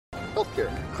Okay.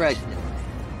 Craig's News.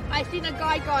 I seen a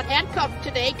guy got handcuffed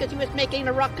today because he was making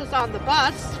a ruckus on the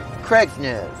bus. Craig's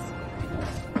News.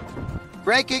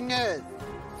 Breaking news.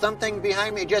 Something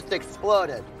behind me just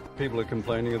exploded. People are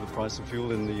complaining of the price of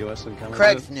fuel in the US and Canada.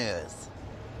 Craig's News.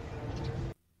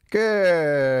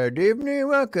 Good evening,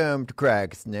 welcome to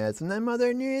Craig's News. And them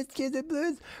other news, kids and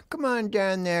blues, come on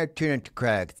down there, tune into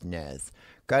Craig's News.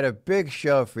 Got a big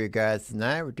show for you guys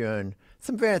tonight. We're doing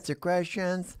some fancy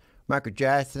questions. Michael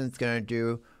Jackson's going to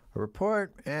do a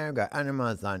report, and we've got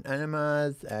animals on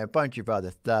animals, and a bunch of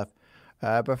other stuff.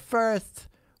 But first,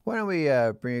 why don't we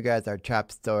bring you guys our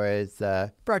top stories,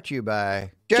 brought to you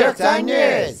by Jokes on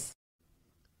News.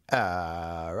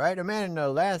 All right, a man in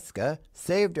Alaska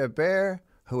saved a bear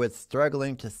who was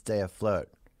struggling to stay afloat.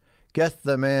 Guess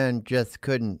the man just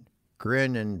couldn't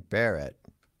grin and bear it.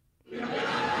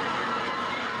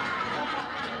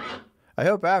 I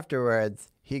hope afterwards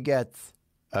he gets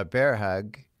a bear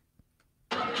hug.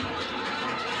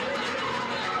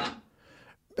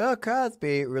 Bill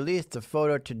Cosby released a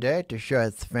photo today to show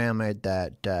his family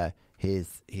that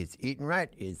he's eating right,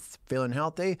 he's feeling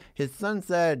healthy. His son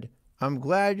said, "I'm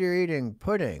glad you're eating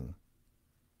pudding,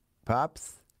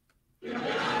 Pops."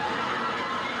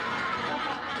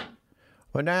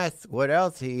 When asked what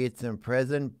else he eats in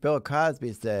prison, Bill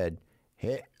Cosby said,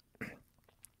 hey.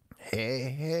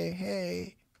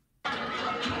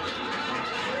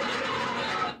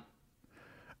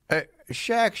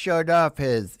 Shaq showed off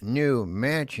his new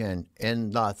mansion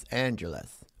in Los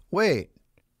Angeles. Wait,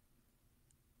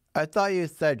 I thought you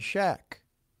said Shaq.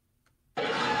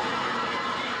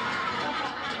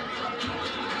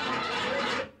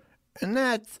 And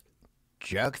that's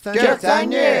Jokes on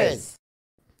News.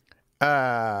 All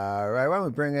right, why don't we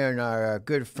bring in our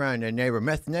good friend and neighbor,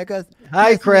 Mr. Nichols?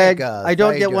 Hi, Mr. Craig. Nichols, I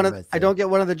don't how get you one doing, of mister? I don't get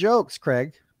one of the jokes,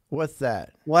 Craig. What's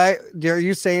that? Why are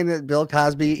you saying that Bill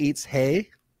Cosby eats hay?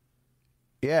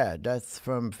 Yeah, that's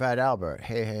from Fat Albert.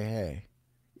 Hey.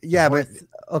 Yeah, Horse.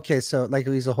 but okay, so like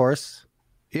he's a horse.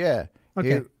 Yeah.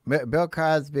 Okay. Bill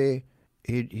Cosby,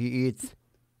 he eats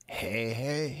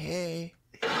hey.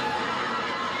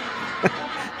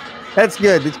 That's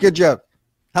good. It's a good joke.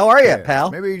 How are you, Yeah,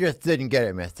 pal? Maybe you just didn't get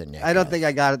it, Mr. Nichols. I don't think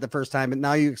I got it the first time, but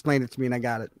now you explained it to me and I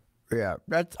got it. Yeah,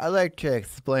 I like to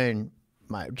explain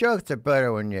my jokes are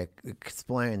better when you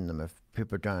explain them if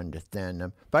people don't understand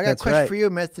them. But I got That's a question right. for you,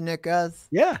 Mr. Nichols.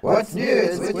 Yeah. What's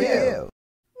news with you?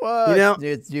 What's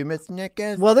news with you, Mr.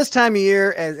 Nichols? Well, this time of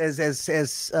year, as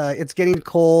it's getting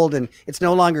cold and it's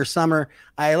no longer summer,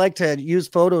 I like to use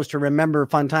photos to remember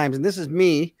fun times. And this is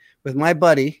me with my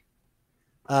buddy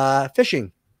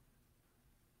fishing.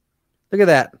 Look at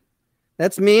that.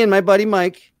 That's me and my buddy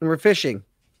Mike, and we're fishing.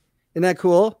 Isn't that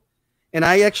cool? And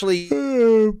I actually...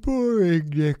 Oh, boring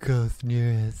Nichols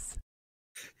news.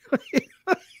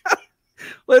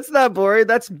 Well, it's not boring.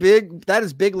 That's big. That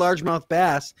is big largemouth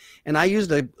bass. And I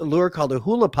used a lure called a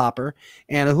hula popper.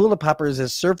 And a hula popper is a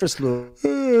surface lure.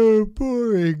 Oh,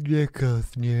 boring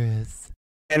Nichols news.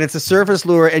 And it's a surface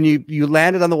lure, and you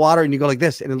land it on the water, and you go like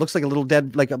this, and it looks like a little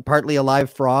dead, like a partly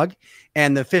alive frog.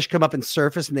 And the fish come up and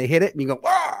surface, and they hit it, and you go,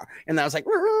 "Wah!" And I was like,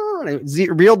 "Wah!" And I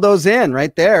reeled those in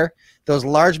right there, those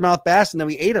largemouth bass, and then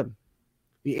we ate them.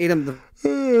 We ate them.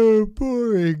 Oh,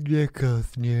 boring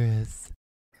Nichols news.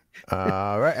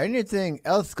 All right. Anything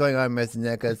else going on, Mr.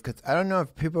 Nichols? Because I don't know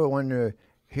if people want to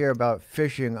hear about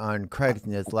fishing on Craig's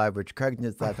News Live, which Craig's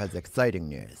News Live has exciting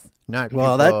news. Not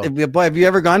Well, people... boy, have you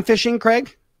ever gone fishing,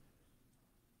 Craig?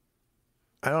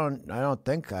 I don't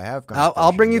think I have gone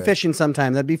I'll bring you but fishing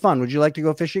sometime. That'd be fun. Would you like to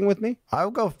go fishing with me? I'll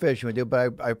go fishing with you,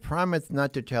 but I promise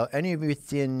not to tell any of you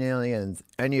seeing aliens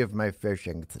any of my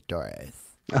fishing stories.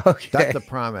 Okay. That's a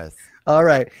promise. All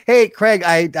right. Hey, Craig,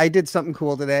 I did something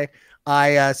cool today.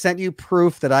 I sent you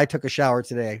proof that I took a shower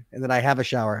today and that I have a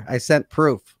shower. I sent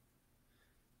proof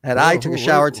that I took a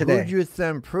shower today. Who'd you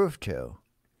send proof to?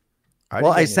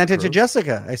 I sent it to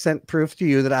Jessica. I sent proof to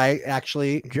you that I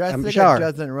actually am a shower. Jessica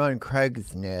doesn't run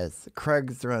Craig's News.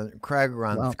 Craig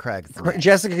runs Craig's News.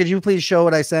 Jessica, could you please show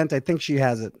what I sent? I think she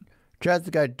has it.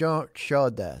 Jessica, don't show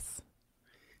this.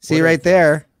 See right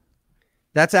there.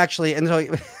 That's actually, and so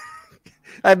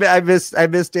I missed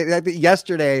it. I think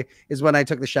yesterday is when I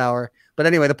took the shower. But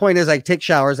anyway, the point is I take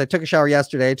showers. I took a shower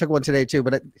yesterday. I took one today too,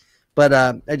 but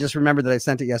I just remembered that I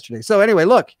sent it yesterday. So anyway,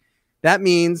 look, that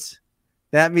means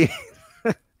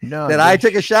no, that I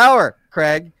took a shower,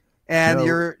 Craig, and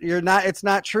you're not. It's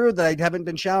not true that I haven't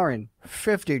been showering.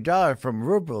 $50 from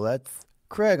Ruble. That's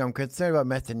Craig. I'm concerned about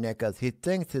Mr. Nichols. He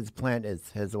thinks his plant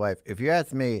is his wife. If you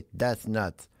ask me, that's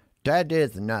nuts. That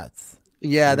is nuts.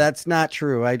 Yeah, that's not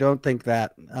true. I don't think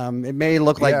that. It may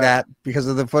look like that because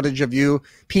of the footage of you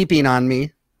peeping on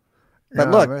me. But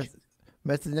No, look,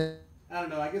 Mr. I don't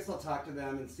know. I guess I'll talk to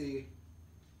them and see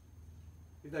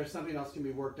if there's something else can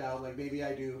be worked out. Like maybe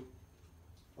I do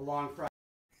a long Friday.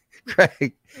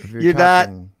 Craig, you're not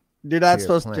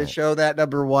supposed to show that,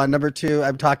 number one. Number two,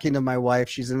 I'm talking to my wife.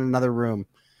 She's in another room.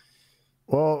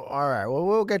 Well, all right. Well,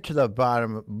 we'll get to the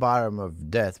bottom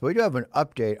of this. But we do have an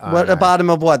update on What the bottom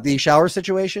of what? The shower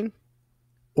situation?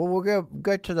 Well, we'll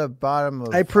get to the bottom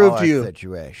of I proved all you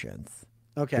situations.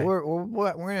 Okay. We're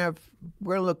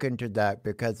gonna look into that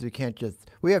because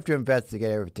we have to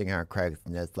investigate everything on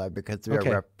Craigslist Live because we're a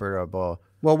reputable.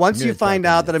 Well, once you find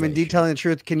out that I've been detailing the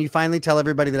truth, can you finally tell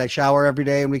everybody that I shower every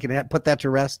day and we can put that to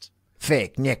rest?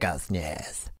 Fake Nichols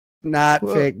news. Not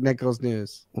fake Nichols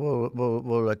news. We'll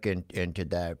look into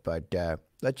that, but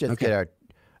let's just get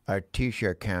our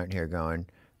T-shirt count here going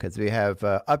because we have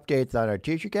updates on our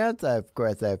T-shirt counts. I have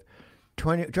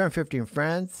 215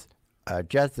 friends.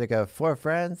 Jessica 4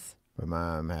 friends. My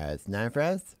mom has 9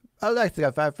 friends. Alexa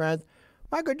got 5 friends.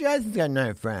 Michael Jackson's got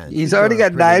 9 friends. He's already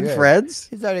got 9 friends?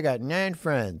 He's already got 9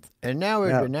 friends. And now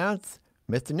we've announced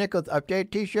Mr. Nichols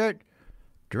update T-shirt.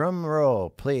 Drum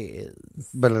roll, please.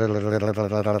 What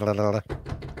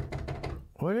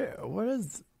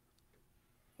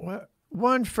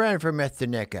one friend for Mr.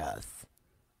 Nichols.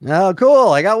 Oh, cool.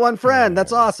 I got 1 friend.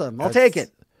 That's awesome. I'll take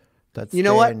it. You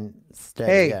know what?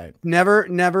 Hey, never,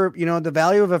 the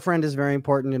value of a friend is very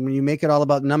important. And when you make it all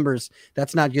about numbers,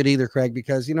 that's not good either, Craig,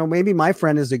 because, maybe my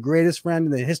friend is the greatest friend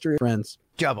in the history of friends.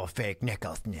 Double fake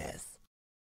Nichols-ness.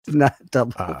 Not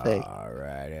double fake. All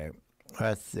right.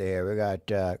 Let's see here. We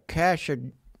got Cash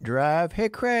Drive. Hey,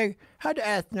 Craig, how do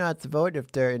astronauts vote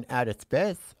if they're in outer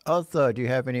space? Also, do you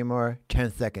have any more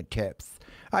 10-second tips?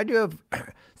 I do have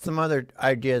some other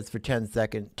ideas for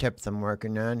 10-second tips I'm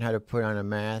working on. How to put on a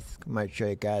mask. Might show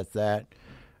you guys that.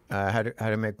 How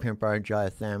to make peanut butter and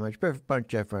jelly sandwich. But a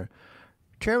bunch of different.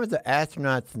 In terms of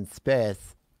astronauts in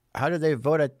space, how do they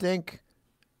vote? I think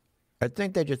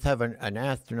they just have an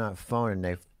astronaut phone and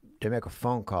they make a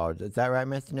phone call. Is that right,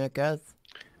 Mr. Nichols?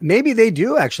 Maybe they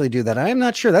do actually do that. I am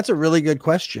not sure. That's a really good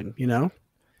question,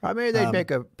 Or maybe they'd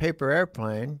make a paper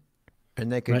airplane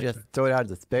and they could just throw it out of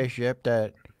the spaceship.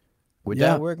 Would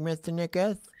that work, Mr.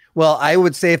 Nichols? Well, I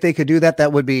would say if they could do that,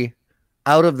 that would be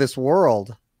out of this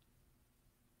world.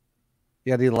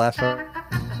 You gotta do the last one.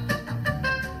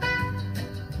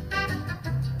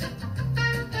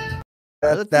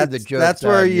 That's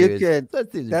where you could.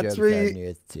 Let's see the jokes on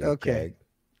news too. Okay.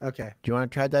 Do you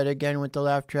want to try that again with the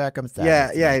laugh track? I'm sorry.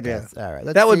 Yeah, I do. All right.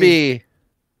 That would be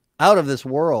out of this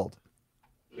world.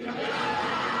 There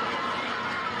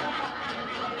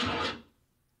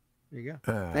you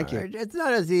go. Thank you. It's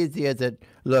not as easy as it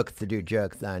looks to do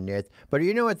jokes on this, but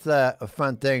it's a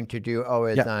fun thing to do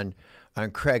always on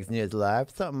Craig's News Live.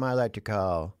 Something I like to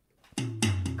call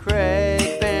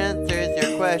Craig answers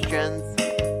your questions.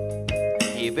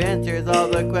 He answers all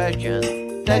the questions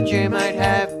that you might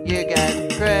have. You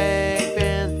got Craig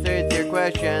answers your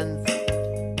questions.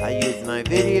 I use my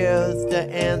videos to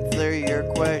answer your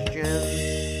questions.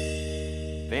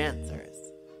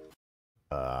 Answers.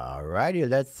 Alrighty,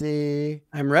 let's see.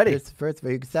 I'm ready. Are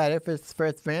you excited for this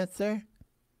first answer?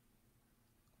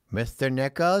 Mr.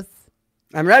 Nichols?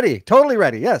 I'm ready. Totally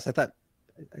ready. Yes, I thought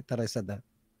I said that.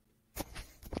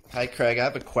 Hi, Craig. I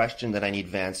have a question that I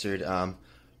need answered.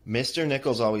 Mr.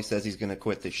 Nichols always says he's going to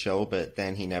quit the show, but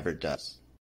then he never does.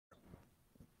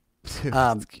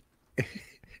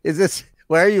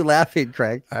 Why are you laughing,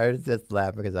 Craig? I was just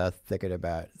laughing because I was thinking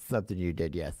about something you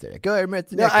did yesterday. Go ahead,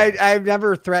 Mr. No, I've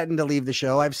never threatened to leave the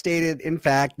show. I've stated, in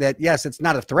fact, that yes, it's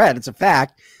not a threat. It's a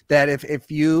fact that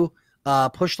if you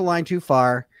push the line too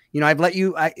far, I've let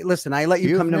you. I let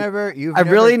you come to. I've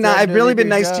really been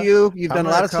nice to you. You've done a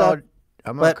lot of stuff.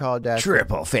 I'm gonna call that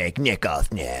triple fake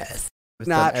Nichols-ness.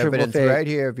 Not triple fake. Right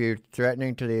here if you're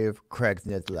threatening to leave Craig's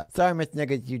News Live. Sorry, Mr.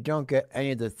 Nichols, you don't get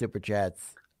any of the super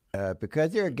chats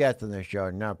because you're a guest on the show.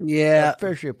 Not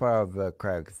officially part of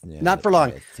Craig's News. Not for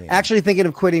long. Actually thinking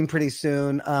of quitting pretty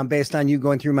soon based on you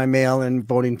going through my mail and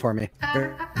voting for me.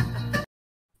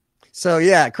 So,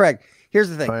 Craig, here's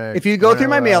the thing. If you go through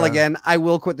my mail again, I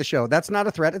will quit the show. That's not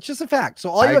a threat. It's just a fact.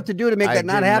 So all you have to do to make that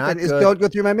not happen is don't go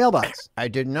through my mailbox. I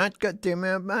did not go through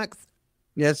my mailbox.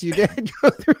 Yes, you did go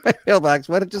through my mailbox.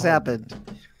 What just happened?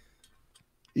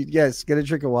 Yes, get a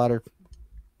drink of water.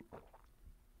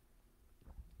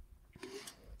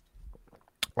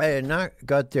 I did not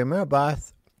go through my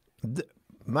mailbox.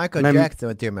 Michael Jackson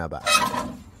went through your mailbox.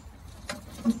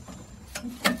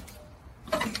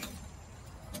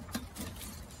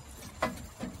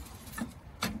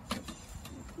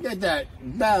 Get that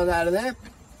ballad out of there.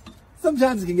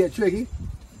 Sometimes it can get tricky.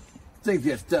 Things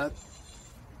get stuck.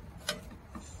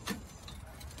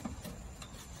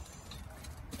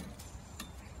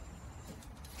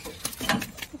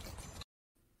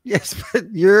 Yes, but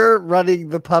you're running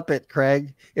the puppet,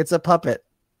 Craig. It's a puppet.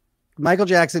 Michael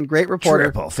Jackson, great reporter.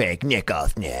 Triple fake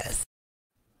Nicholsness.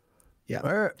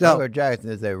 Yeah. Michael Jackson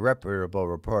is a reputable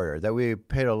reporter that we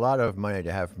paid a lot of money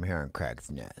to have from here on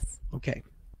Craig's Nest. Okay.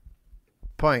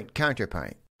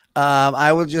 Counterpoint.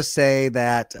 I will just say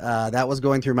that that was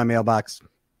going through my mailbox.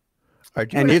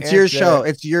 And it's answer? your show.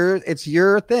 It's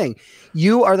your thing.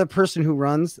 You are the person who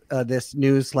runs this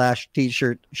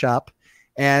news/t-shirt shop,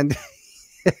 and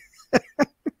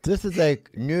this is a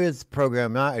news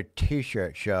program, not a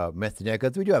t-shirt show, Mr.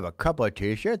 Nichols. We do have a couple of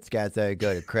t-shirts, guys. That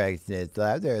go to Craig's News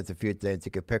Live. There's a few things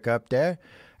you can pick up there.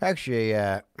 Actually,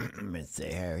 let me see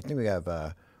here. I think we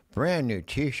have brand new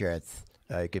t-shirts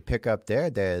you can pick up there.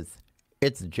 There's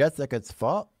It's Jessica's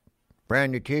Fault,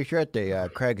 brand new t-shirt. The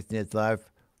Craig's News Live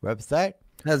website.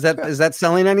 is that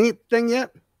selling anything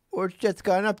yet? Well, it's just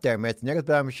gone up there, Mr. Nichols,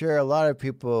 but I'm sure a lot of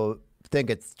people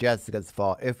think it's Jessica's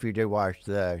fault. If you did watch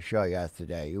the show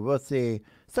yesterday, you will see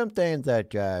some things that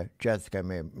Jessica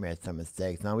made some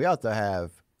mistakes. Now, we also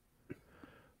have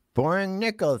Boring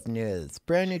Nichols News,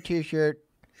 brand new t-shirt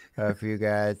for you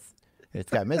guys.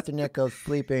 It's got Mr. Nichols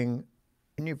sleeping.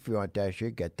 And if you want that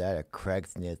shirt, get that at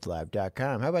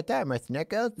craigsnewslive.com. How about that, Mr.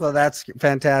 Nichols? Well, that's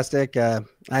fantastic. I'm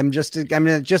going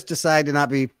to just decide to not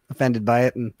be offended by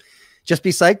it and just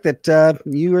be psyched that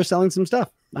you are selling some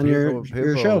stuff on your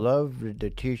show. People love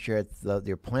the t-shirts.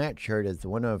 Your plant shirt is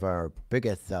one of our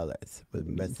biggest sellers with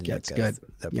Mr. That's Nichols.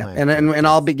 good. Yeah. And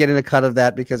I'll be getting a cut of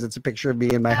that because it's a picture of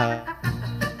me in my house.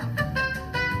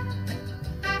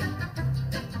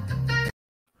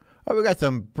 Oh, we got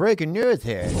some breaking news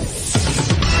here.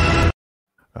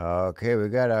 Okay, we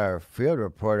got our field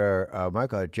reporter,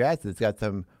 Michael Jackson's got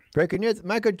some breaking news.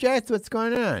 Michael Jackson, what's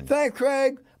going on? Thanks,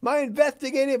 Craig. My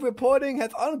investigative reporting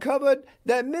has uncovered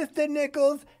that Mr.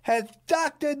 Nichols has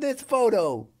doctored this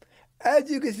photo. As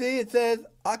you can see, it says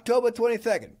October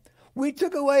 22nd. We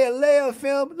took away a layer of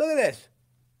film. Look at this.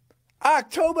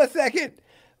 October 2nd.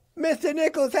 Mr.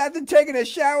 Nichols hasn't taken a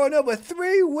shower in over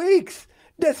 3 weeks.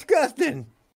 Disgusting.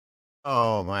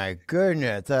 Oh, my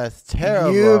goodness. That's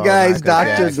terrible. You guys Michael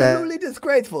doctored that. Absolutely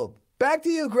disgraceful. Back to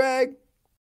you, Craig.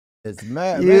 It's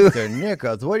Mr.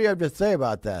 Nichols. What do you have to say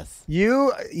about this?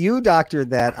 You doctored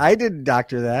that. I didn't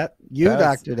doctor that. You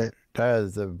doctored it. That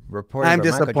is a report. I'm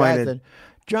Michael disappointed. Jackson.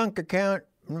 Junk account,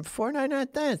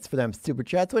 $4.99. Thanks for them super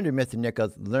chats. When did Mr.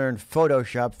 Nichols learn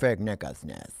Photoshop fake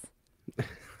Nicholsness?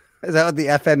 Is that what the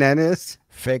FNN is?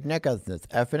 Fake Nicholsness.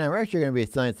 FNN. We're actually going to be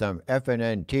selling some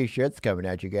FNN t-shirts coming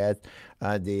at you guys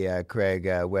on the Craig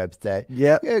website.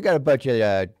 Yep. We got a bunch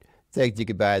of things you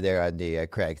can buy there on the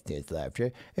Craig's News Live show.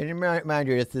 And remind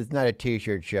you, this is not a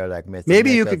t-shirt show like Mr.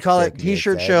 Maybe you Nichols could call it fake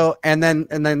t-shirt news show and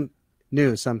then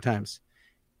news sometimes,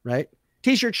 right?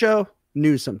 T-shirt show,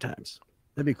 news sometimes.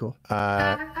 That'd be cool.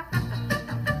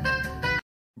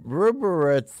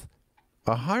 Ruberitz,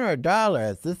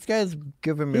 $100. This guy's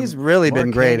giving me. He's really more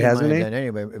been great, candy hasn't money he? than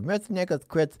anyway, if Mr. Nichols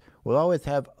quits, we'll always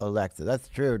have Alexa. That's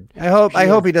true. I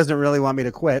hope he doesn't really want me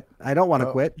to quit. I don't want to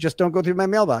quit. Just don't go through my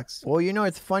mailbox. Well, you know,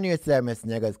 it's funny it's that, Mr.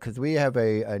 Nichols, because we have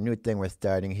a new thing we're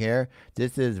starting here.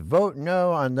 This is vote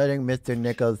no on letting Mr.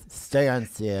 Nichols stay on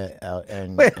CL.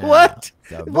 Wait, what?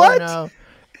 So vote What? no.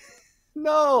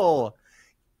 No.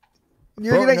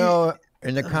 Vote no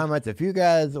in the comments if you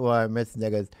guys want Mr.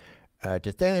 Nichols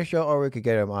to stay on the show, or we could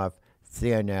get him off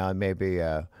CNL and maybe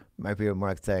might be a more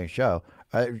exciting show.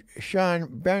 Sean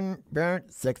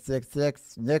Berndt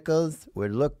 666 Nichols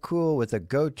would look cool with a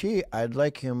goatee. I'd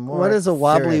like him more. What is a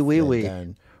wobbly seriously wee-wee?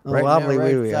 than- A Right wobbly now,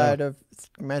 right wee-wee, side of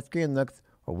my screen looks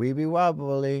a weeby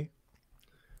wobbly.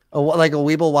 Like a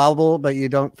weeble wobble, but you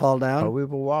don't fall A down.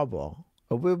 weeble wobble.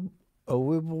 A weeble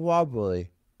wobbly.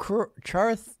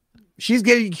 Charles She's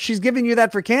giving you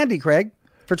that for candy, Craig,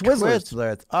 for Twizzlers.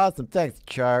 Twizzlers. Awesome. Thanks,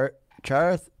 Charis.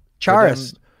 Charis.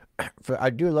 I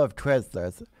do love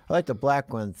Twizzlers. I like the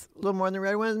black ones a little more than the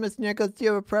red ones. Mr. Nichols, do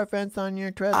you have a preference on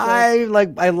your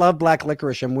Twizzlers? I love black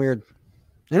licorice. I'm weird.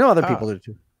 I know other people do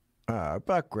too.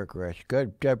 Black licorice.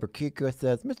 Good. Deborah Kiko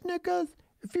says, Mr. Nichols,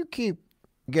 if you keep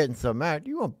getting so mad,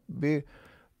 you won't be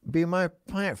my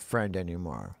plant friend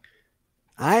anymore.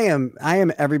 I am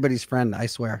everybody's friend, I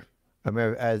swear. I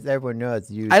mean, as everyone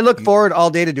knows, I look forward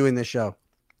all day to doing this show.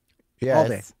 all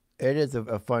day. It is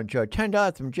a fun show.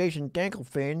 $10 from Jason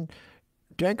Dankelfenson.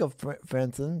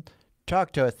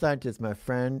 Talk to a scientist, my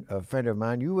friend, a friend of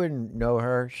mine. You wouldn't know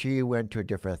her. She went to a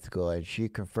different school, and she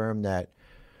confirmed that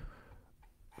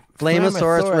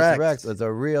Flamosaurus Rex. was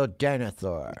a real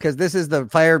dinosaur. Because this is the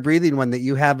fire-breathing one that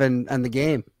you have in the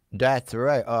game. That's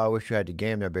right. Oh, I wish you had the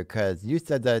game there because you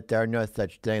said that there are no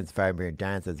such things as vibrating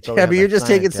dinosaurs. we Yeah, have but a you're just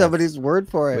taking scientist- somebody's word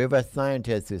for We it. have a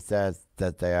scientist who says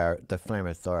that they are the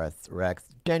Flamosaurus Rex.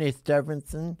 Denny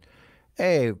Stephenson.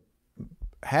 Hey,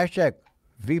 hashtag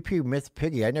VP Miss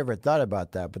Piggy. I never thought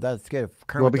about that, but that's good.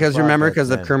 Kermit Well, the because Frog remember, gets because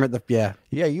of in. Kermit the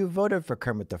Yeah, you voted for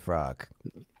Kermit the Frog.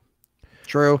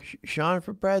 True. Sean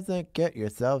for president, get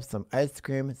yourself some ice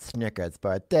cream Snickers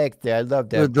bar. Thanks, Dad. I love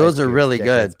that. Dude, those ice are cream really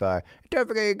Snickers good. Bar. Don't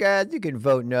forget, you guys, you can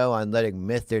vote no on letting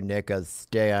Mr. Nichols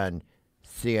stay on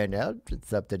CNL. It's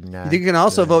something not. You can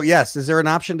also vote yes. Is there an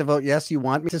option to vote yes? You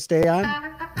want me to stay on?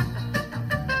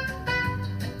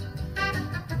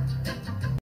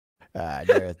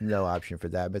 There's no option for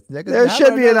that, Mr. Nichols. There How should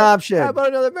about be an another- option. How about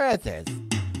another Francis?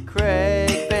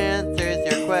 Craig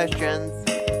answers your questions.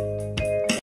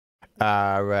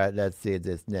 All right, let's see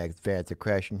this next fancy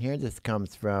question here. This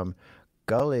comes from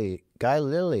Guy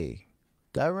Lilly. Is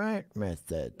that right,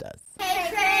 Mr. Dust?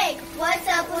 Hey Craig, what's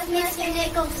up with Mr.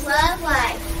 Nichols' love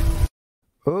life?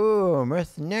 Ooh,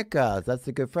 Mr. Nichols. That's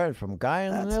a good friend from Guy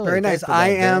and That's Lily. very nice. Thanks for I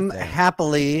that am birthday.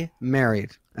 happily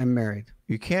married. I'm married.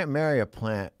 You can't marry a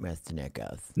plant, Mr.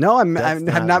 Nichols. No, I'm That's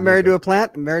I'm not married to legal. a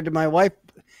plant. I'm married to my wife.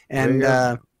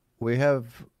 And We have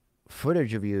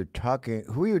footage of you talking.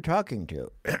 Who are you talking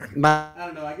to? I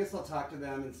don't know. I guess I'll talk to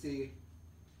them and see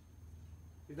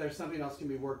if there's something else can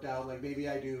be worked out. Like maybe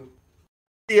I do.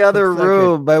 The other Looks like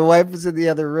room. My wife is in the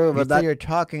other room. You I'm say not, you're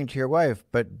talking to your wife,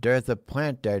 but there's a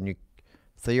plant there, and you.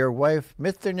 So your wife,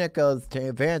 Mr. Nichols,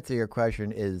 to answer your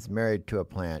question, is married to a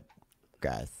plant,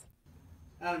 guys.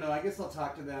 I don't know. I guess I'll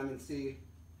talk to them and see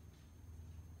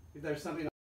if there's something.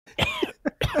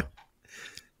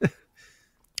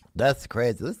 That's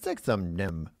crazy. Let's take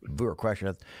some viewer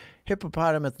questions.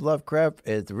 Hippopotamus Lovecraft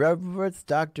is Reverend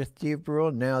Dr. Steve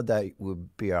Brule. Now that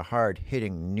would be a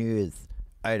hard-hitting news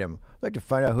item. I'd like to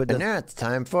find out who this. And now it's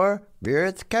time for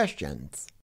viewers' questions.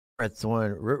 It's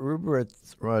one.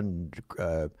 Rupert's one.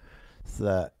 What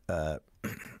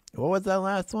was that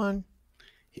last one?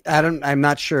 I'm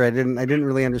not sure. I didn't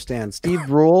really understand. Steve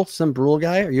Brule, some Brule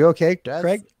guy. Are you okay, That's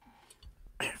Craig?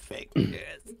 fake news.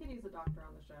 We can use a doctor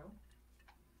on the show.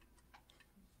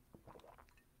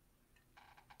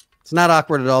 It's not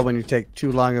awkward at all when you take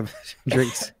too long of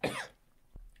drinks.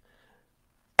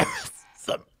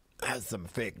 Some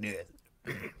fake news.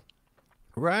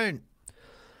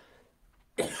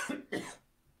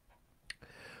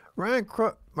 Ryan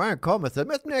Coleman said,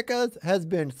 Miss Nichols has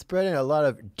been spreading a lot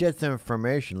of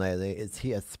disinformation lately. Is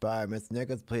he a spy? Miss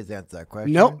Nichols, please answer that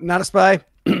question. Nope, not a spy.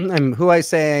 I'm who I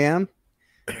say I am,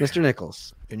 Mr.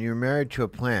 Nichols. And you're married to a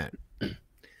plant.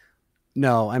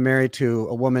 No, I'm married to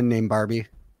a woman named Barbie.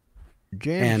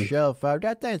 James And- Shell 5.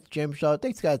 Thanks, James Shell.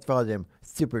 Thanks, guys, for all them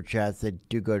super chats that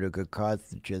do go to good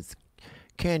cause. Just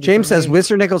candy. James for says, me.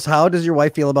 Mr. Nichols, how does your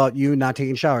wife feel about you not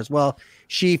taking showers? Well,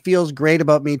 she feels great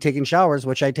about me taking showers,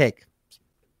 which I take.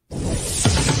 We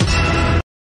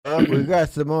got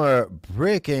some more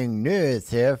breaking news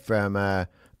here from our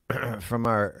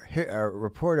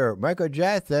reporter Michael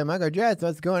Jackson. Michael Jackson,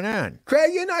 what's going on?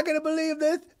 Craig, you're not going to believe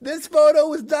this. This photo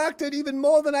was doctored even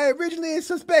more than I originally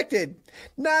suspected.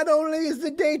 Not only is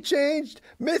the date changed,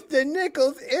 Mr.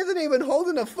 Nichols isn't even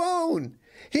holding a phone.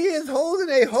 He is holding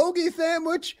a hoagie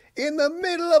sandwich in the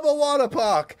middle of a water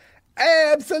park.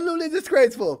 Absolutely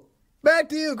disgraceful. Back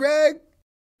to you, Craig.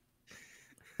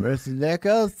 Mr.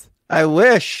 Nichols, I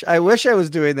wish I was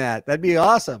doing that. That'd be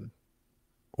awesome.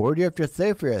 what do you have to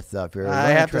say for yourself? You're I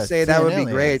have to say that would be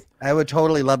CNN great. I would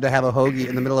totally love to have a hoagie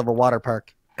in the middle of a water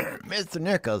park. Mr.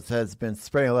 Nichols has been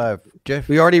spreading a lot of different.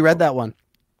 We already read that one.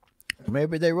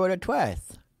 Maybe they wrote it twice.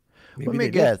 Maybe Let me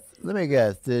they did. guess. Let me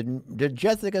guess. Did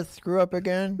Jessica screw up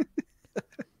again?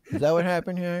 Is that what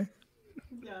happened here?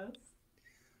 Yes.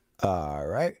 All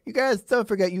right. You guys, don't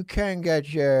forget you can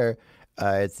get your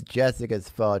it's Jessica's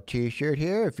Fall t-shirt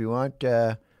here if you want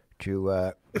to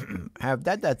have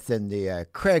that. That's in the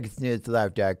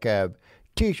craigsnewslive.com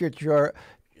t-shirt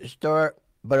store.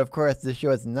 But of course, the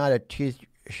show is not a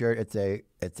t-shirt.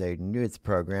 It's a news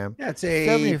program. Yeah, it's a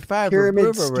 75 pyramid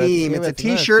Reprover scheme. gave It's a us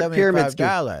another t-shirt pyramid scheme.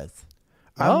 $75.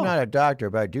 Oh. I'm not a doctor,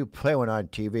 but I do play one on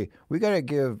TV. We got to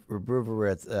give Reprover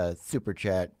a super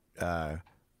chat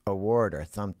award or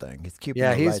something. He's keeping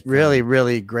Yeah, the he's lights really, on.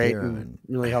 really great Here and on.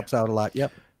 really helps out a lot.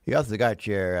 Yep. You also got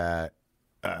your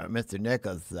Mr.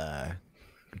 Nichols.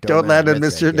 Don't land a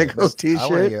miss it Mr. gift. Nichols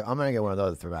t-shirt. I'm gonna get one of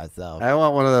those for myself. I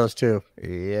want one of those too.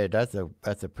 Yeah, that's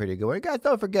a pretty good one. You guys,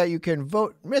 don't forget you can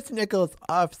vote Mr. Nichols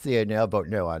off CNL. Vote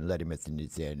no on letting Mr.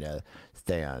 CNL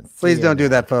stay on. Please don't do CNL.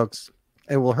 that, folks.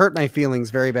 It will hurt my feelings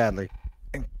very badly.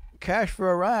 cash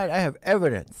for a ride. I have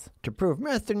evidence to prove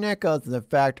Mr. Nichols is in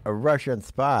fact a Russian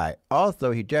spy.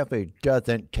 Also, he definitely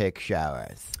doesn't take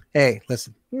showers. Hey,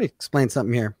 listen, let me explain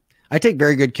something here. I take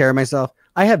very good care of myself.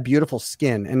 I have beautiful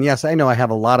skin. And yes, I know I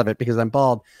have a lot of it because I'm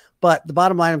bald. But the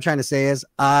bottom line I'm trying to say is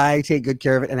I take good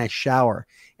care of it and I shower.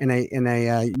 And I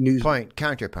use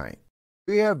counterpoint.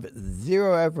 We have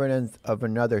zero evidence of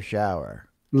another shower.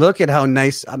 Look at how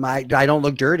nice I don't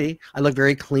look dirty. I look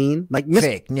very clean. Like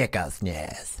Fake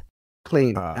Nicholsness.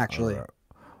 Clean, actually.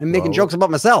 I'm making jokes about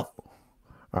myself.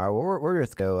 All right, well, we're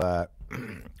just gonna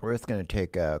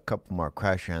take a couple more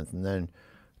questions and then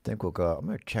I think we'll go. I'm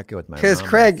gonna check it with my mom. Because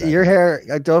Craig, your hair,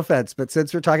 no offense, but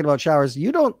since we're talking about showers,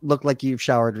 you don't look like you've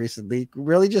showered recently.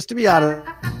 Really, just to be honest.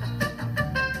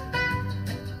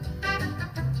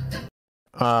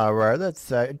 All right, let's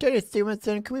Denny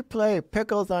Stevenson, can we play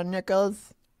Pickles on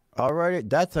Nickels? All right,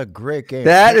 that's a great game.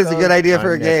 That is a good idea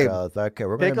for a game. Okay,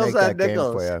 we're going to make that game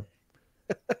for you.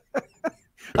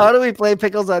 How do we play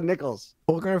Pickles on Nickels?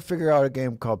 We're going to figure out a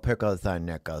game called Pickles on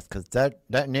Nickels because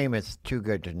that name is too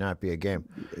good to not be a game.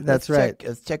 That's right.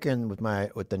 Let's check in with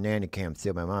the nanny cam, see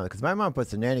my mom, because my mom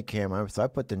puts the nanny cam on, so I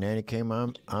put the nanny cam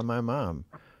on my mom.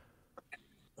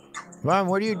 Mom,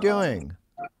 what are you doing?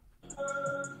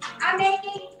 I'm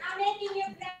making your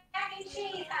mac and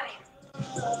cheese, honey.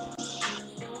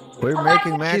 We're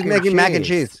making mac She's and making cheese. mac and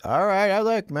cheese. All right, I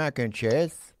like mac and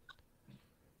cheese.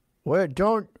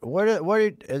 Don't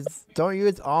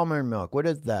use almond milk. What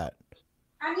is that?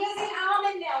 I'm using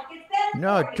almond milk. It's better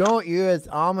No, for you. don't use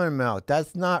almond milk.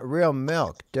 That's not real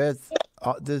milk. There's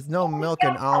no milk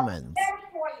in almonds. It's better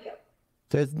for you.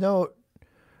 There's no,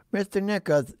 Mr.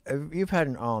 Nichols, you've had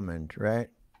an almond, right?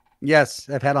 Yes,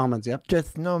 I've had almonds. Yep.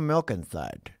 Just no milk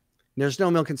inside. There's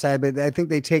no milk inside, but I think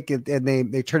they take it and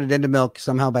they turn it into milk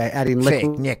somehow by adding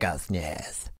liquid. Fake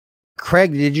Nicholsness.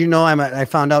 Craig, did you know I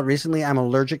found out recently I'm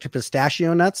allergic to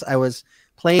pistachio nuts? I was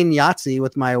playing Yahtzee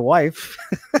with my wife.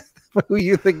 Who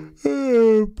you think?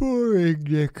 Oh, boring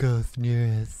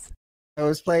Nicholsness. I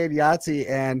was playing Yahtzee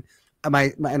and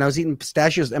I was eating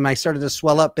pistachios and I started to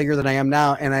swell up bigger than I am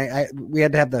now. And we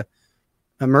had to have the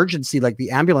emergency, like the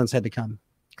ambulance had to come.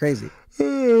 Crazy.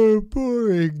 Oh,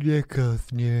 boring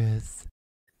Nicholsness.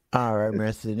 All right,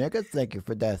 Mr. Nichols, thank you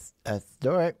for that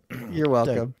story. You're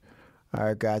welcome. All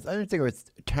right, guys, I think it was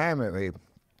time that we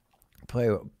play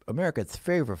America's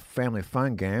favorite family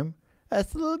fun game.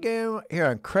 That's a little game here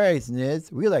on Craig's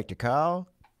Niz we like to call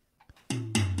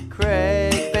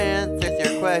Craig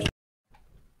Answers Your Question.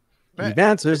 He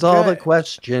answers all the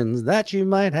questions that you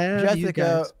might have.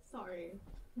 Jessica. Sorry.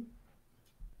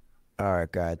 All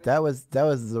right, guys, that was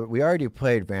we already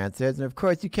played Vances, and of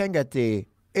course you can get the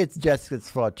It's Jessica's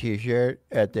Fault T-shirt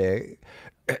at the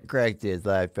Craig's Niz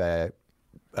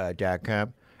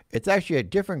Live.com. It's actually a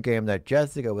different game that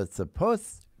Jessica was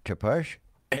supposed to push.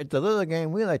 It's a little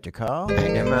game we like to call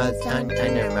Animals on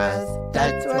Animals.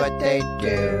 That's what they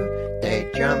do.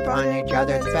 They jump on each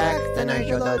other's backs, and I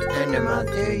show those animals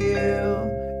to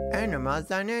you. Animals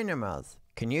on Animals.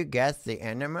 Can you guess the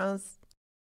animals?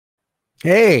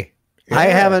 Hey,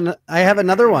 Yeah. I have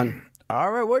another one.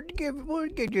 All right, we'll give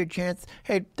you a chance.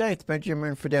 Hey, thanks,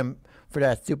 Benjamin, for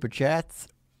that super chats.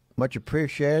 Much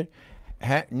appreciated.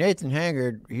 Nathan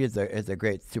Hangard, is a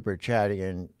great super chat,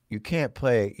 and you can't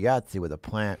play Yahtzee with a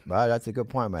plant. Wow, that's a good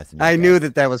point, Master. I knew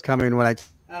that was coming when I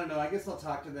don't know. I guess I'll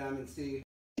talk to them and see.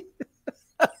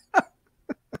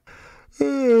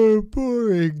 Oh,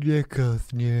 boring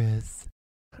Nichols News.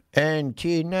 And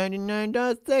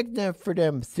T99 thanks them for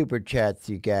them super chats,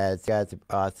 you guys. You guys are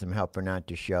awesome helping out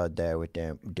the show there with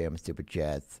them damn super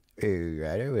chats. All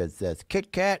right, it was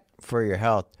Kit Kat for your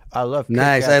health. I love Kit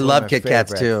Nice. Kats, I one of love my Kit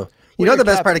Kats favorites. too. You know the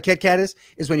best part of Kit Kat is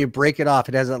when you break it off.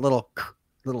 It has that little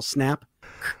snap.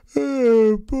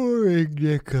 Oh, boring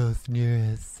Nichols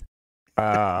News.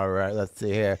 All right, let's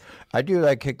see here. I do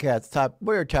like Kit Kat's top.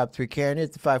 What are your top three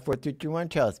candidates? 5, 4, 3, 2, 1.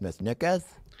 Tell us, Miss Nichols.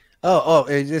 Oh,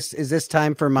 is this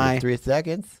time for my 3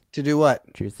 seconds? to do what?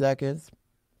 2 seconds.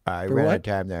 I For ran out what? of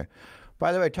time there.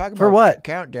 By the way, talking For about what?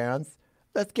 countdowns,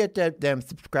 let's get them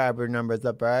subscriber numbers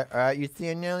up. All right, you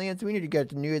seeing aliens? We need to get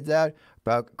the news out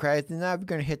about Christ. And now we're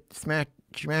gonna smash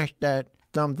that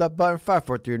thumbs up button. 5,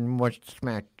 4, 3, 1.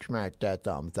 Smash that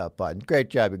thumbs up button. Great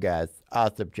job, you guys.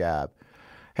 Awesome job.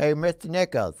 Hey, Mr.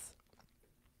 Nichols.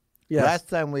 Yes. Last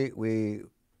time we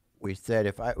said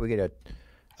if we get a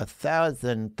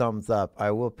 1,000 thumbs up,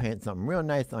 I will paint something real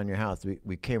nice on your house.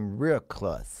 We came real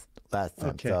close last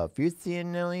time. Okay. So if you see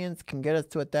aliens can get us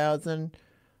to 1,000,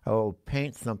 I will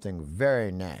paint something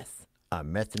very nice.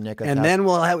 Mr. Nichols. And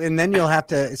then you'll have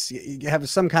to have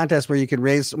some contest where you can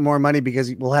raise more money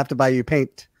because we'll have to buy you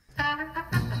paint.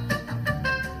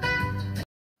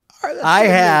 I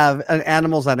have an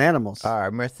animals on animals. All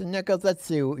right, Mr. Nichols, let's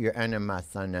see your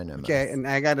animus on animus. Okay, and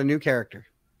I got a new character.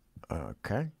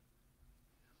 Okay.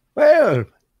 Well,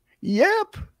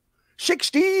 yep.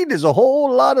 16 is a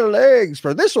whole lot of legs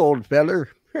for this old feller.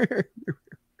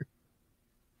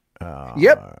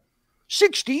 Yep.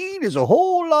 16 is a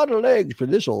whole lot of legs for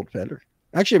this old feller.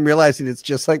 Actually, I'm realizing it's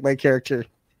just like my character.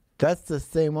 That's the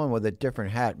same one with a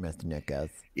different hat, Mr. Nichols.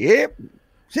 Yep.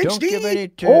 16. Don't give any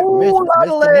to whole lot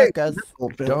of Mr. legs.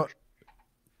 Nichols. Don't.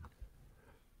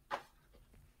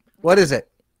 What is it?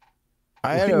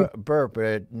 I had a burp,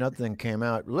 but nothing came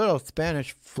out. Little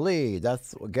Spanish flea.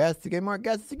 That's a guess. To get more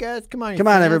guesses, guys. Come on. Come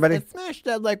on, everybody. Smash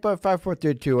that like button. 5, 4,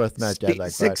 3, 2, 1. Smash that like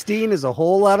button. 16 is a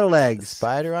whole lot of legs.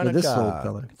 Spider on for a this old dog.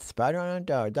 fella. Spider on a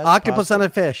dog. That's Octopus possible. on a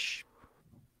fish.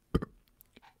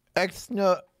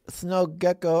 Snow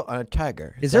gecko on a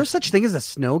tiger. Is there such thing as a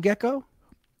snow gecko?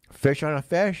 Fish on a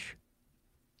fish?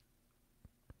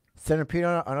 Centipede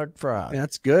on a frog.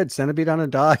 That's good. Centipede on a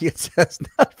dog. It says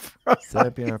not frog.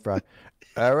 Centipede on a frog.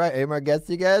 All right, any more guesses,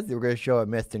 you guys? We're going to show what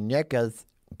Mr. Nichols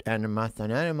animus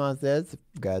on animals is.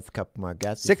 Guys, a couple more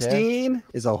guesses. 16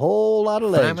 is a whole lot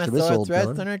of legs for this old Rex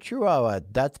fella. on a chihuahua.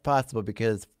 That's possible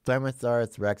because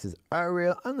Flamasaurus Rexes are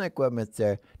real, unlike what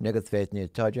Mr. Nichols Face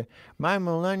News told you. My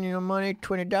Millennial Money,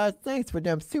 $20. Thanks for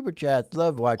them super chats.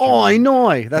 Love watching. Oi,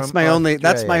 noi. That's From my only.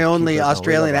 That's my Australia. only Keep us on. We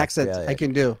Australian love accent Australia. I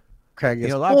can do. Craig is. You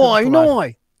know, a lot of people Oi, from Aus-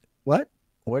 noi. What?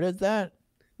 What is that?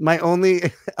 My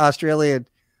only Australian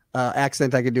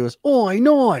accent I can do is oi,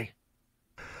 noi.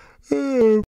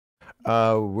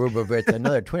 Rubovitz,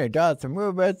 another $20 from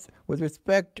Rubovitz. With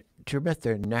respect to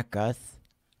Mr. Nichols,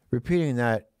 repeating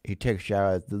that he takes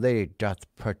showers, the lady does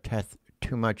protest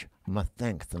too much. Must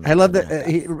thanks. I love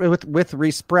that with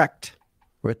respect.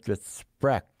 With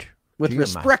respect. With to you,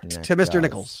 respect Mr. to Mr.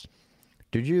 Nichols.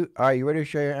 Are you ready to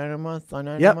show your animals on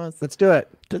Yep, animals? let's do it.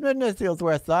 Does Mr. Nichols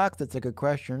wear socks? That's a good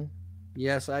question.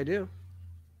 Yes, I do.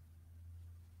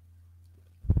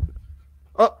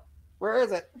 Oh, where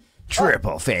is it?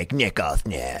 Triple fake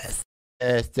Nicholsness.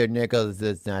 Mr. Nichols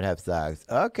does not have socks.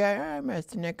 Okay, all right,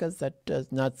 Mr. Nichols. That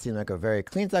does not seem like a very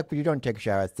clean sock, but you don't take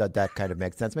showers, so that kind of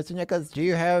makes sense. Mr. Nichols, do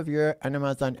you have your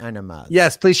animals on animals?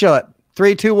 Yes, please show it.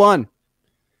 3, 2, 1.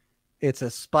 It's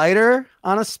a spider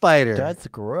on a spider. That's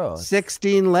gross.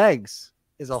 16 legs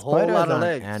is a whole Spiders lot of on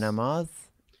legs. animals.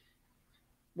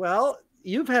 Well,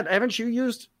 haven't you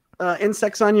used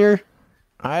insects on your?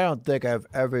 I don't think I've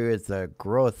ever used a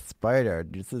gross spider.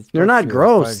 This is They're not supposed to be a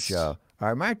fun gross. show. All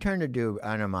right, my turn to do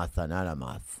animals on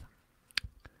animals.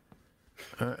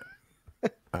 All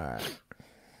right.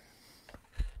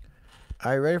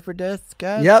 Are you ready for this,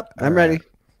 guys? Yep, All I'm ready.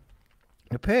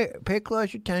 Pay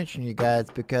close attention, you guys,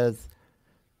 because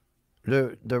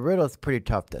the riddle's pretty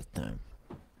tough this time.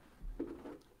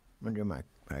 I'm gonna do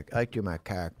I like to do my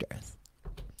characters.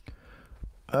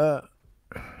 I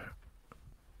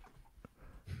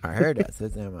heard this.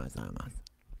 It's animals.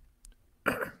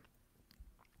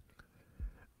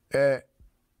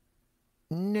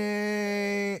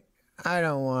 Nah, I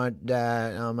don't want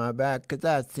that on my back because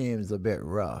that seems a bit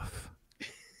rough.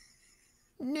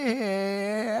 Nah,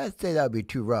 I'd say that would be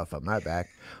too rough on my back.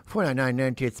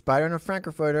 $49.98 spider on a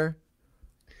Frankfurter.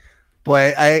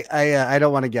 Boy, I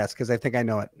don't want to guess because I think I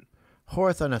know it.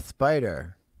 Horse on a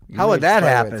spider. How would that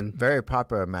happen? Very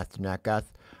popular, Master Nakas.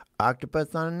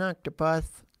 Octopus on an octopus.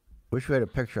 Wish we had a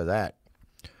picture of that.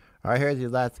 All right, here's your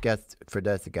last guess for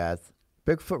this, guys.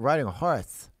 Bigfoot riding a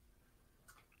horse.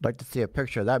 I'd like to see a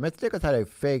picture of that. Mr. Nichols had a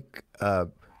fake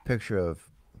picture of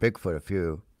Bigfoot a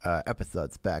few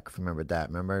episodes back. If you remember that.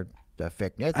 Remember the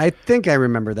fakeness? I think I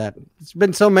remember that. It's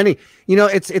been so many. You know,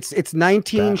 it's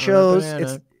 19 That shows.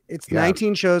 banana. It's Yeah.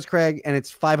 19 shows, Craig, and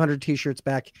it's 500 t-shirts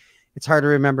back. It's hard to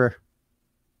remember.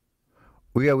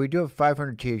 We do have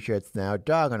 500 t-shirts now.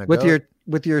 Dog on a With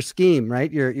goat. your scheme,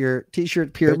 right? Your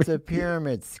t-shirt pyramid. It's a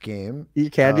pyramid scheme. You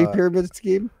candy pyramid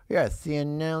scheme. Yeah,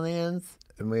 seeing aliens,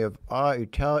 and we have all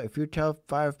if you tell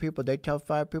 5 people, they tell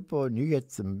 5 people, and you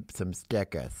get some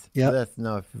stickers. Yep. Let us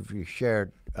know if you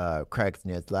shared Craig's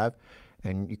News Live,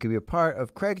 and you can be a part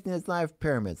of Craig's News Live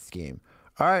pyramid scheme.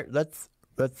 All right, let's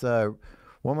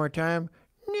one more time.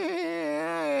 Nah,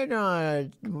 I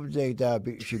don't think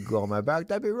that should go on my back.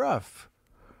 That'd be rough.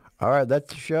 All right,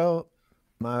 let's show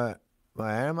my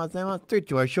animals. 3,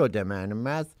 2, I showed them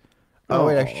animals. Oh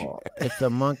wait, it's a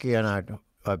monkey and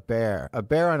a bear. A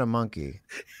bear and a monkey.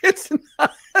 It's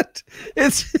not.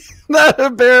 It's not a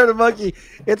bear and a monkey.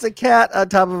 It's a cat on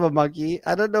top of a monkey.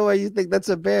 I don't know why you think that's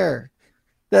a bear.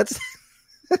 That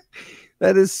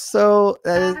is so.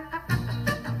 That is.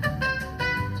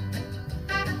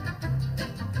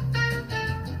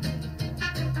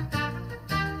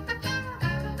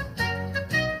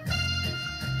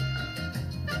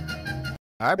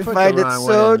 I put find the it wrong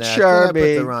so one in there. I think I put the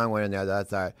charming. wrong one in there.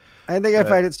 That's all right. I think I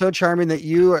find it so charming that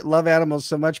you love animals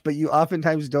so much, but you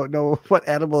oftentimes don't know what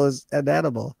animal is an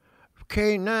animal.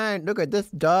 K9, look at this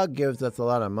dog gives us a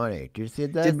lot of money. Do you see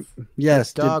this?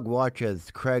 Yes. This dog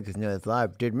watches Craig's News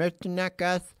Live. Did Mr.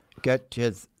 Neckas get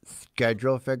his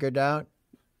schedule figured out?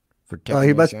 Oh,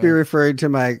 he must be referring to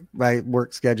my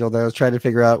work schedule that I was trying to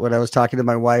figure out when I was talking to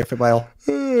my wife about.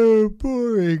 Oh,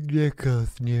 boring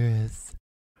Nichols News.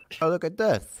 Oh, look at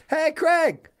this. Hey,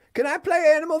 Craig, can I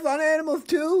play Animals on Animals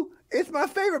too? It's my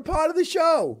favorite part of the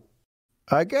show.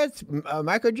 I guess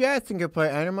Michael Jackson could play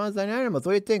Animals on Animals.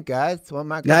 What do you think, guys? Want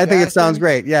Michael I think it Jackson? sounds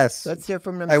great. Yes. Let's hear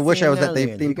from them. I wish I was at the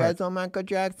aliens. theme You guys park. want Michael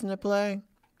Jackson to play?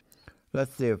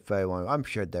 Let's see if they want. I'm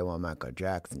sure they want Michael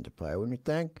Jackson to play. Wouldn't you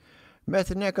think?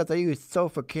 Mr. Nichols, are you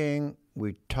Sofa King?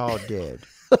 We tall did.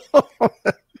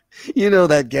 You know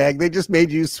that gag. They just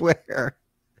made you swear.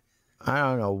 I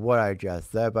don't know what I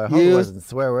just said, but I hope it wasn't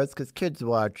swear words because kids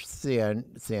watch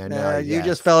CNN. You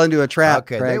just fell into a trap.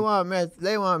 Okay, Craig.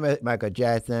 they want Michael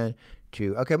Jackson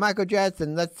to. Okay, Michael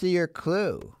Jackson, let's see your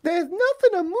clue. There's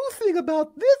nothing amusing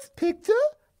about this picture.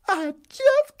 I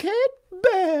just can't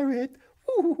bear it.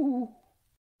 Ooh.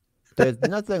 There's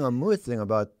nothing amusing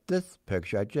about this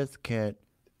picture. I just can't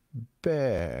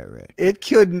bear it. It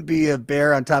couldn't be a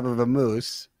bear on top of a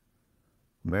moose.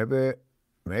 Maybe.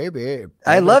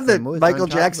 I love it's a that moose Michael on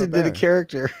top of Jackson did a bear.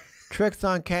 character. Tricks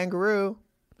on kangaroo.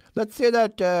 Let's see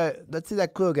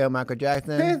that clue again, Michael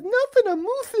Jackson. There's nothing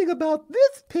amusing about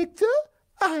this picture.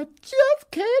 I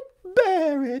just can't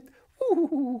bear it.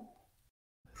 Ooh.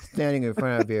 Standing in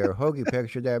front of your hoagie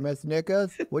picture there, Miss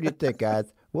Nichols. What do you think,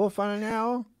 guys? Wolf on an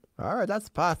owl? All right, that's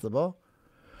possible.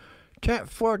 Chat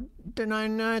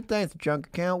 499, thanks, junk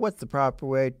account. What's the proper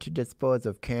way to dispose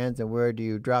of cans and where do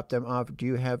you drop them off? Do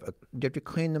you have to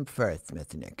clean them first,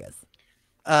 Mr. Nichols?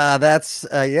 That's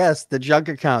yes, the junk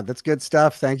account. That's good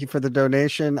stuff. Thank you for the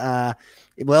donation.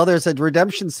 Well, there's a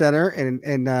redemption center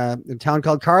in a town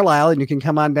called Carlisle, and you can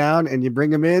come on down and you bring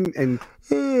them in and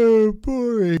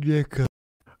boring Nichols.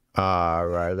 All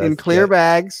right, in clear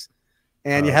bags,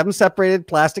 and you have them separated,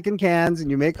 plastic and cans, and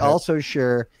you make also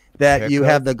sure that you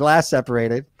have the glass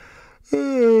separated.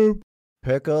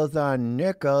 Pickles on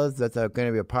Nichols. That's going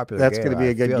to be a popular game. That's going to be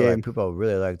a good game. Like people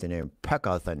really like the name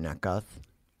Pickles on Nichols.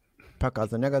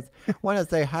 Pickles on Nichols. Want to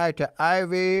say hi to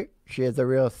Ivy. She is a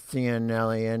real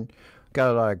CNLian.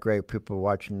 Got a lot of great people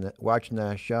watching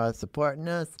the show, supporting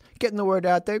us, getting the word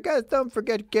out there. Guys, don't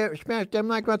forget to smash them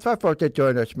like buttons.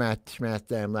 542 smash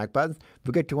them like buttons. If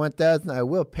we get to 1,000, I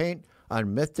will paint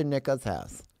on Mr. Nichols'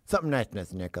 house. Something nice,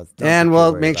 Mr. Nichols. And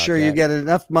we'll make sure you get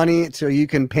enough money so you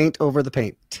can paint over the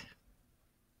paint.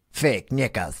 Fake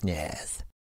Nichols Ness.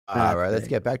 All right, let's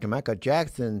get back to Michael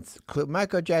Jackson's clue.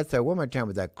 Michael Jackson, one more time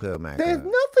with that clue, Michael. There's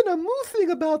nothing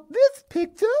amusing about this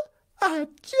picture. I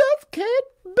just can't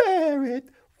bear it.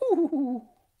 Ooh.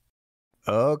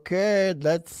 Okay,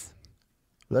 let's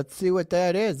see what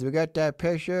that is. We got that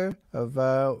picture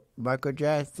of Michael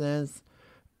Jackson's.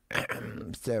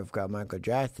 So we've got Michael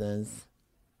Jackson's.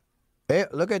 Hey,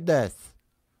 look at this.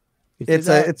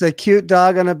 It's a cute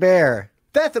dog on a bear.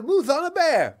 That's a moose on a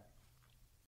bear.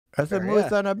 That's a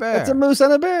moose on a bear. That's a moose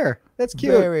on a bear. That's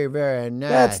cute. Very, very nice.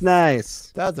 That's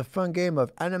nice. That was a fun game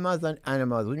of animals on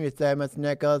animals. Wouldn't you say, Mr.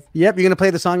 Nichols? Yep. You gonna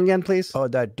play the song again, please? Oh,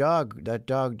 that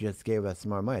dog just gave us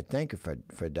more money. Thank you for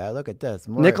that. Look at this.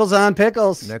 More Nickels on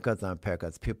pickles. Nickels on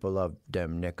pickles. People love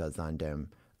them nickels on them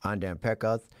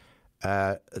pickles.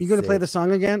 You gonna play the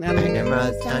song again?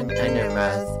 Animals on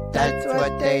animals. That's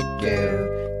what they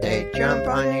do. They jump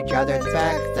on each other's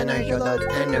backs, and I show those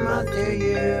animals to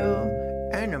you.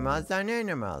 Animals on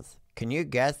animals. Can you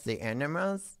guess the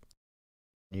animals?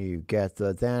 You guess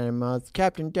those animals.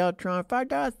 Captain Deltron,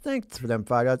 $5. Thanks for them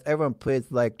 $5. Everyone, please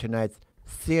like tonight's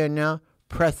CNL.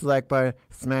 Press the like button.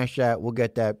 Smash that. We'll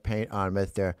get that paint on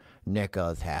Mr.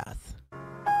 Nichols' house.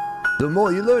 The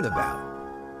more you learn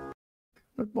about.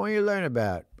 The more you learn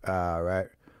about. All right.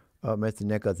 Oh, Mr.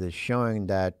 Nichols is showing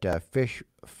that fish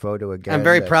photo again. I'm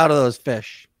very proud of those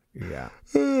fish. Yeah.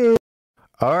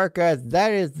 All right, guys.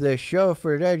 That is the show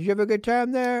for today. Did you have a good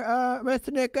time there,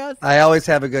 Mr. Nichols? I always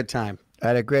have a good time. I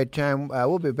had a great time.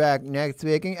 We'll be back next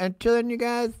week. And until then, you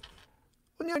guys,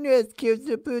 when you're new excuse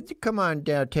the boots, come on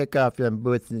down, take off them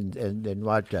boots and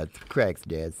watch that Craig's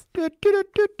Days.